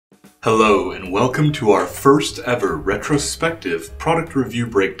Hello and welcome to our first ever retrospective product review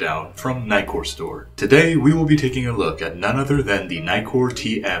breakdown from Nitecore Store. Today we will be taking a look at none other than the Nitecore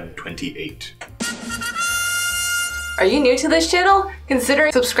TM28. Are you new to this channel?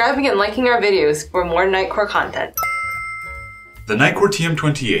 Consider subscribing and liking our videos for more Nitecore content. The Nitecore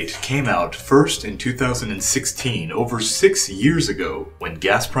TM28 came out first in 2016, over 6 years ago, when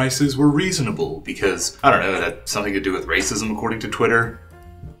gas prices were reasonable because, I don't know, it had something to do with racism according to Twitter.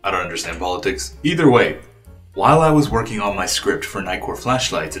 I don't understand politics. Either way, while I was working on my script for Nitecore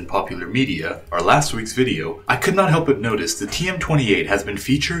flashlights in popular media, our last week's video, I could not help but notice the TM28 has been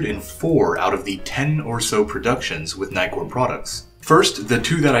featured in 4 out of the 10 or so productions with Nitecore products. First, the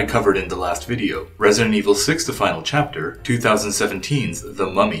 2 that I covered in the last video, Resident Evil 6 The Final Chapter, 2017's The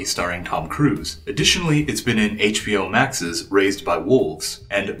Mummy starring Tom Cruise. Additionally, it's been in HBO Max's Raised by Wolves,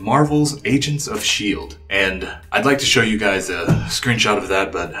 and Marvel's Agents of S.H.I.E.L.D. And I'd like to show you guys a screenshot of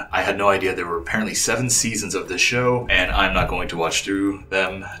that, but I had no idea there were apparently 7 seasons of this show, and I'm not going to watch through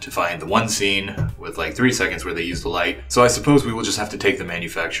them to find the one scene with like 3 seconds where they use the light, so I suppose we will just have to take the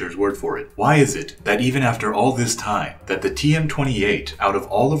manufacturer's word for it. Why is it that even after all this time, that the TM28 out of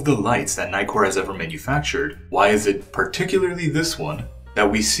all of the lights that Nitecore has ever manufactured, why is it particularly this one that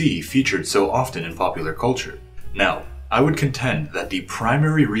we see featured so often in popular culture? Now, I would contend that the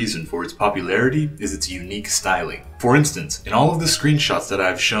primary reason for its popularity is its unique styling. For instance, in all of the screenshots that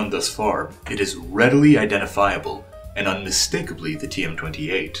I've shown thus far, it is readily identifiable and unmistakably the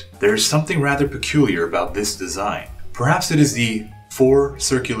TM28. There is something rather peculiar about this design. Perhaps it is the 4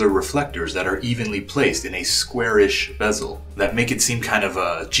 circular reflectors that are evenly placed in a squarish bezel that make it seem kind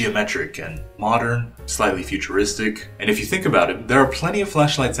of geometric and modern, slightly futuristic. And if you think about it, there are plenty of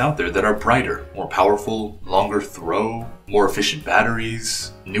flashlights out there that are brighter, more powerful, longer throw, more efficient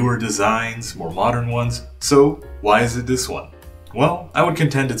batteries, newer designs, more modern ones. So why is it this one? Well, I would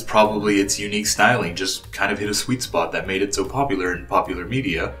contend it's probably its unique styling just kind of hit a sweet spot that made it so popular in popular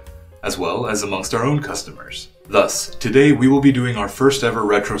media, as well as amongst our own customers. Thus, today we will be doing our first ever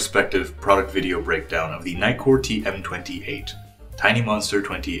retrospective product video breakdown of the Nitecore TM28, Tiny Monster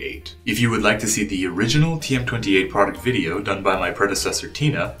 28. If you would like to see the original TM28 product video done by my predecessor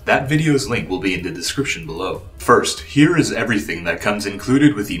Tina, that video's link will be in the description below. First, here is everything that comes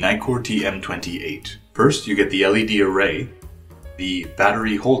included with the Nitecore TM28. First, you get the LED array, the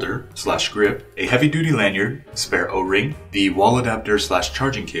battery holder / grip, a heavy-duty lanyard, spare O-ring, the wall adapter /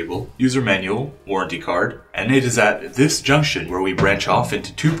 charging cable, user manual, warranty card, and it is at this junction where we branch off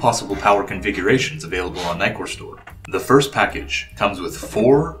into 2 possible power configurations available on Nitecore Store. The first package comes with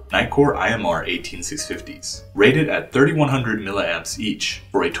 4 Nitecore IMR 18650s, rated at 3100 mAh each,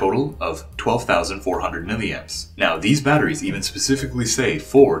 for a total of 12,400 mAh. Now, these batteries even specifically say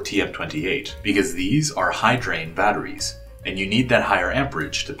for TM28, because these are high-drain batteries, and you need that higher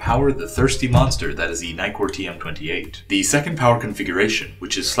amperage to power the thirsty monster that is the Nitecore TM28. The second power configuration,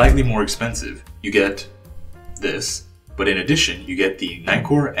 which is slightly more expensive, you get this, but in addition you get the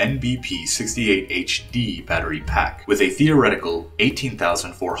Nitecore NBP68HD battery pack with a theoretical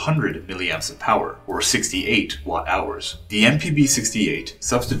 18,400 mAh of power, or 68 watt-hours. The NPB68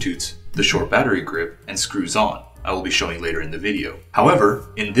 substitutes the short battery grip and screws on. I will be showing later in the video. However,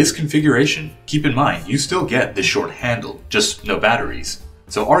 in this configuration, keep in mind you still get the short handle, just no batteries.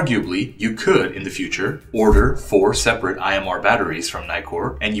 So arguably, you could, in the future, order 4 separate IMR batteries from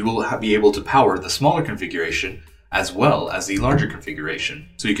Nitecore, and you will be able to power the smaller configuration as well as the larger configuration,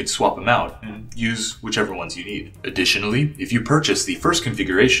 so you can swap them out and use whichever ones you need. Additionally, if you purchase the first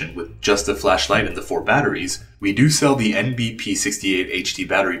configuration with just the flashlight and the 4 batteries, we do sell the NBP68HD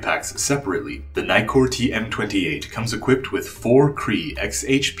battery packs separately. The Nitecore TM28 comes equipped with 4 Cree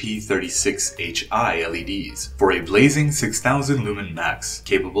XHP36HI LEDs for a blazing 6000 lumen max,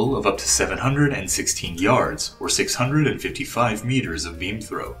 capable of up to 716 yards or 655 meters of beam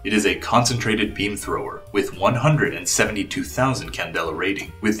throw. It is a concentrated beam thrower with 172,000 candela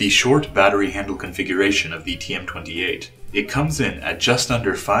rating. With the short battery handle configuration of the TM28, it comes in at just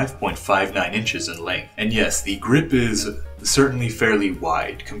under 5.59 inches in length. And yes, the grip is certainly fairly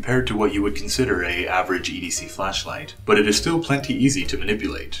wide compared to what you would consider an average EDC flashlight, but it is still plenty easy to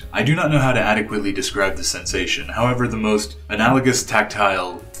manipulate. I do not know how to adequately describe the sensation, however the most analogous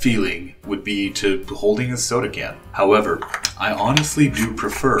tactile feeling would be to holding a soda can. However, I honestly do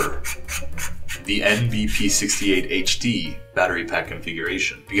prefer the NBP68HD battery pack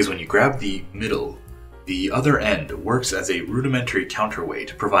configuration, because when you grab the middle, the other end works as a rudimentary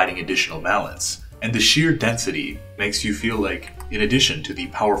counterweight, providing additional balance, and the sheer density makes you feel like, in addition to the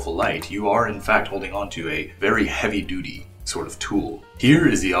powerful light, you are in fact holding onto a very heavy-duty sort of tool. Here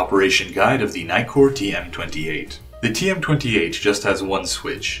is the operation guide of the Nitecore TM28. The TM28 just has one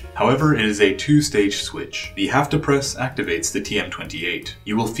switch. However, it is a two-stage switch. The have to press activates the TM28.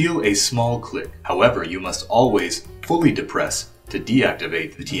 You will feel a small click. However, you must always fully depress to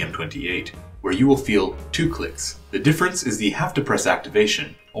deactivate the TM28, where you will feel 2 clicks. The difference is the have to press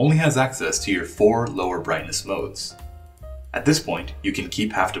activation only has access to your 4 lower brightness modes. At this point, you can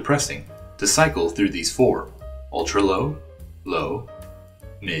keep have to pressing to cycle through these 4: ultra low, low,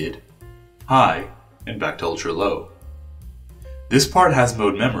 mid, high, and back to ultra low. This part has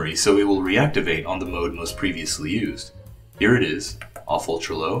mode memory, so it will reactivate on the mode most previously used. Here it is: off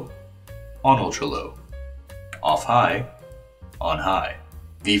ultra low, on ultra low, off high, on high.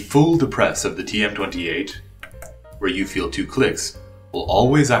 The full depress of the TM28, where you feel 2 clicks, will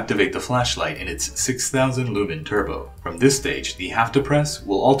always activate the flashlight in its 6000 lumen turbo. From this stage, the have to press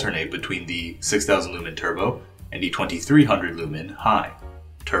will alternate between the 6000 lumen turbo and the 2300 lumen high.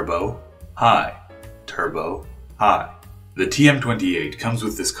 Turbo, high, turbo, high. The TM28 comes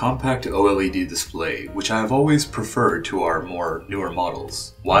with this compact OLED display, which I have always preferred to our more newer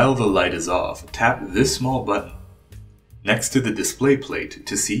models. While the light is off, tap this small button next to the display plate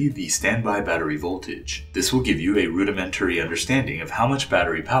to see the standby battery voltage. This will give you a rudimentary understanding of how much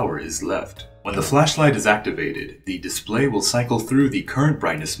battery power is left. When the flashlight is activated, the display will cycle through the current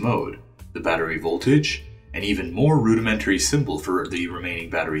brightness mode, the battery voltage, an even more rudimentary symbol for the remaining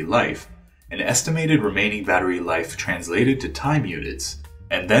battery life, an estimated remaining battery life translated to time units,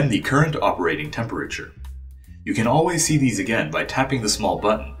 and then the current operating temperature. You can always see these again by tapping the small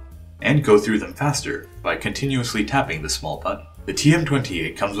button, and go through them faster by continuously tapping the small button. The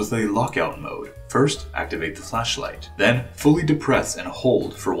TM28 comes with a lockout mode. First, activate the flashlight. Then, fully depress and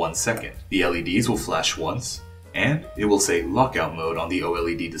hold for 1 second. The LEDs will flash once, and it will say lockout mode on the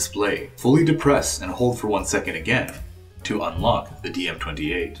OLED display. Fully depress and hold for 1 second again to unlock the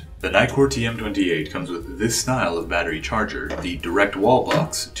TM28. The Nitecore TM28 comes with this style of battery charger, the direct wall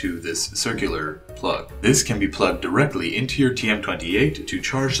box to this circular plug. This can be plugged directly into your TM28 to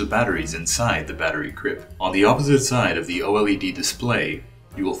charge the batteries inside the battery grip. On the opposite side of the OLED display,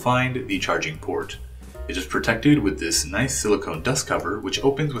 you will find the charging port. It is protected with this nice silicone dust cover, which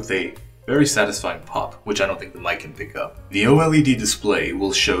opens with a very satisfying pop, which I don't think the mic can pick up. The OLED display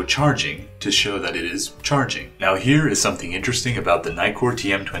will show charging to show that it is charging. Now here is something interesting about the Nitecore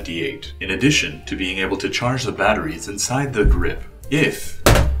TM28. In addition to being able to charge the batteries inside the grip, if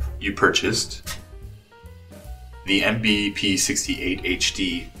you purchased the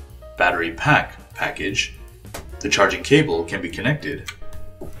MBP68HD battery pack package, the charging cable can be connected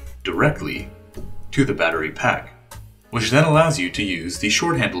directly to the battery pack, which then allows you to use the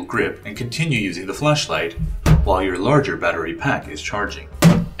short-handled grip and continue using the flashlight while your larger battery pack is charging.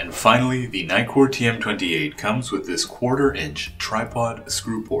 And finally, the Nitecore TM28 comes with this 1/4-inch tripod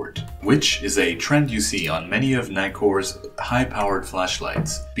screw port, which is a trend you see on many of Nitecore's high-powered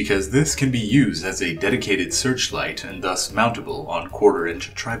flashlights, because this can be used as a dedicated searchlight and thus mountable on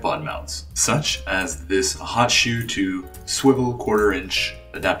 1/4-inch tripod mounts, such as this hot shoe to swivel 1/4-inch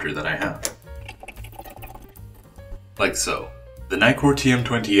adapter that I have. Like so. The Nitecore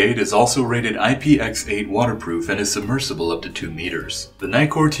TM28 is also rated IPX8 waterproof and is submersible up to 2 meters. The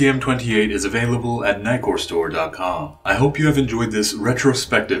Nitecore TM28 is available at NitecoreStore.com. I hope you have enjoyed this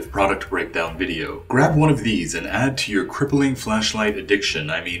retrospective product breakdown video. Grab one of these and add to your crippling flashlight addiction,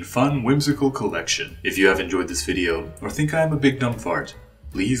 fun, whimsical collection. If you have enjoyed this video, or think I am a big dumb fart,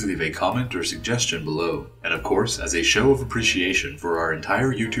 please leave a comment or suggestion below. And of course, as a show of appreciation for our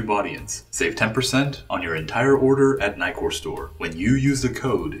entire YouTube audience, save 10% on your entire order at Nitecore Store when you use the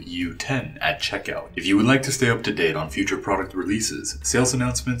code U10 at checkout. If you would like to stay up to date on future product releases, sales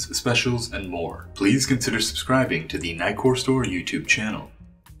announcements, specials, and more, please consider subscribing to the Nitecore Store YouTube channel.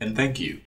 And thank you.